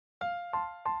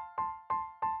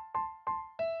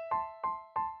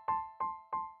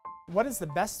What is the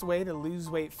best way to lose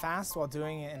weight fast while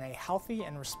doing it in a healthy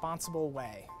and responsible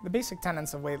way? The basic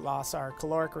tenets of weight loss are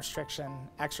caloric restriction,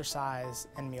 exercise,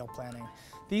 and meal planning.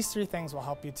 These three things will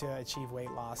help you to achieve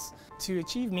weight loss. To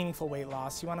achieve meaningful weight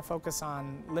loss, you want to focus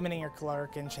on limiting your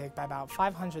caloric intake by about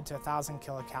 500 to 1,000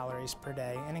 kilocalories per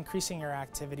day and increasing your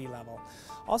activity level.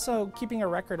 Also, keeping a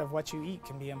record of what you eat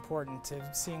can be important to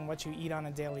seeing what you eat on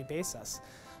a daily basis.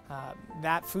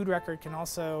 That food record can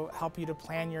also help you to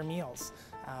plan your meals.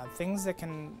 Things that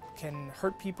can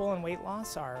hurt people in weight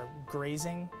loss are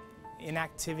grazing,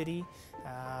 inactivity,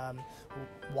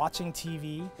 watching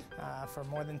TV for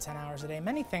more than 10 hours a day.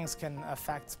 Many things can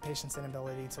affect patients'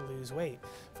 inability to lose weight.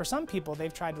 For some people,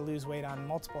 they've tried to lose weight on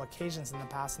multiple occasions in the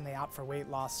past and they opt for weight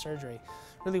loss surgery.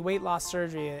 Really, weight loss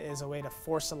surgery is a way to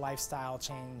force a lifestyle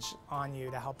change on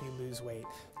you to help you lose weight.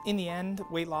 In the end,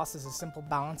 weight loss is a simple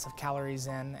balance of calories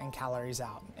in and calories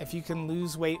out. If you can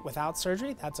lose weight without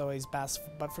surgery, that's always best,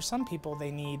 but for some people, they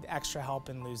need extra help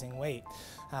in losing weight.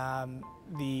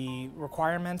 The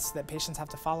requirements that patients have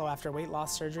to follow after weight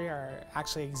loss surgery are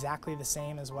actually exactly the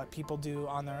same as what people do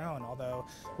on their own, although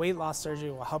weight loss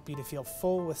surgery will help you to feel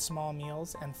full with small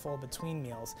meals and full between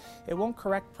meals. It won't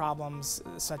correct problems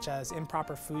such as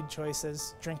improper food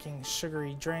choices, drinking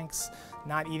sugary drinks,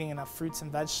 not eating enough fruits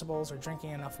and vegetables, or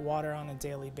drinking enough water on a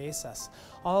daily basis.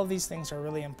 All of these things are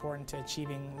really important to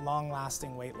achieving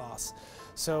long-lasting weight loss.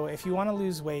 So if you want to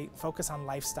lose weight, focus on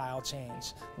lifestyle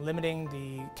change, limiting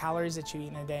the calories that you eat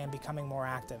in a day and becoming more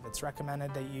active. It's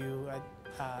recommended that you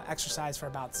exercise for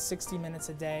about 60 minutes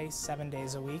a day, 7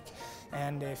 days a week.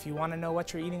 And if you want to know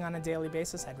what you're eating on a daily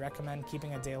basis, I'd recommend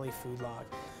keeping a daily food log.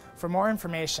 For more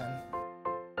information,